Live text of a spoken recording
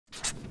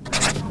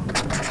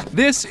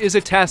This is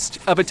a test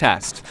of a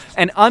test,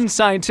 an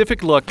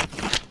unscientific look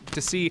to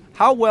see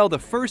how well the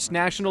first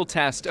national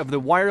test of the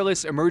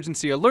wireless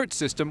emergency alert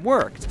system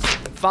worked.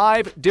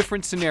 5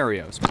 different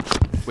scenarios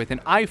with an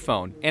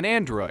iPhone and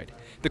Android.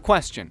 The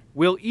question,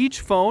 will each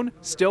phone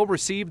still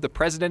receive the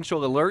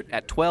presidential alert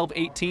at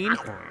 12:18?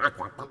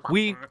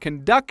 We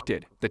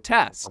conducted the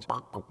test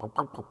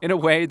in a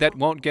way that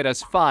won't get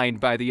us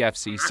fined by the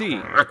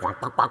FCC.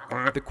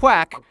 The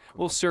quack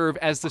will serve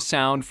as the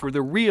sound for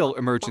the real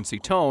emergency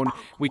tone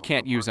we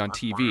can't use on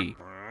TV.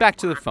 Back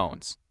to the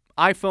phones.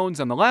 iPhones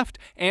on the left,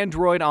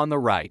 Android on the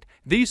right.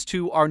 These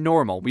two are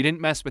normal. We didn't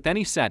mess with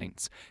any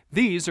settings.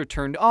 These are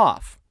turned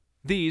off.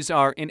 These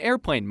are in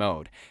airplane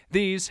mode.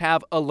 These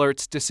have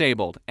alerts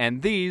disabled.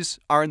 And these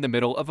are in the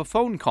middle of a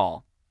phone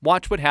call.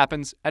 Watch what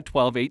happens at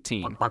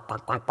 12:18.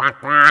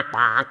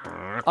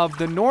 Of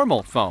the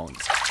normal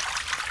phones,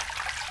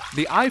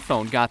 the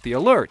iPhone got the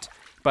alert,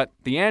 but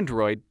the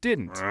Android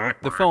didn't.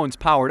 The phones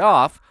powered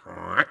off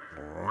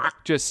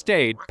just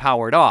stayed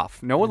powered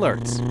off. No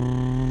alerts.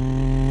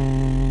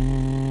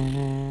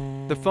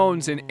 The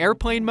phones in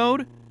airplane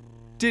mode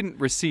didn't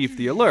receive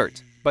the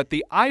alert, but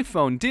the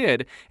iPhone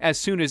did as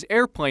soon as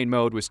airplane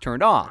mode was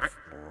turned off.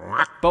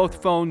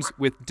 Both phones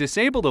with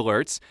disabled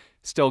alerts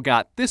still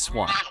got this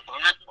one.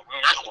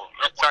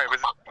 Sorry,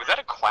 was that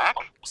a quack?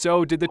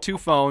 So did the 2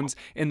 phones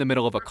in the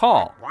middle of a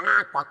call.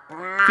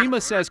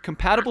 FEMA says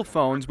compatible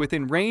phones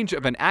within range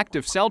of an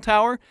active cell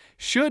tower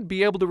should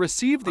be able to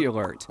receive the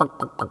alert.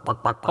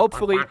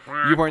 Hopefully,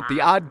 you weren't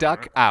the odd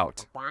duck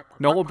out.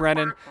 Noel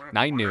Brennan,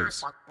 9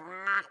 News.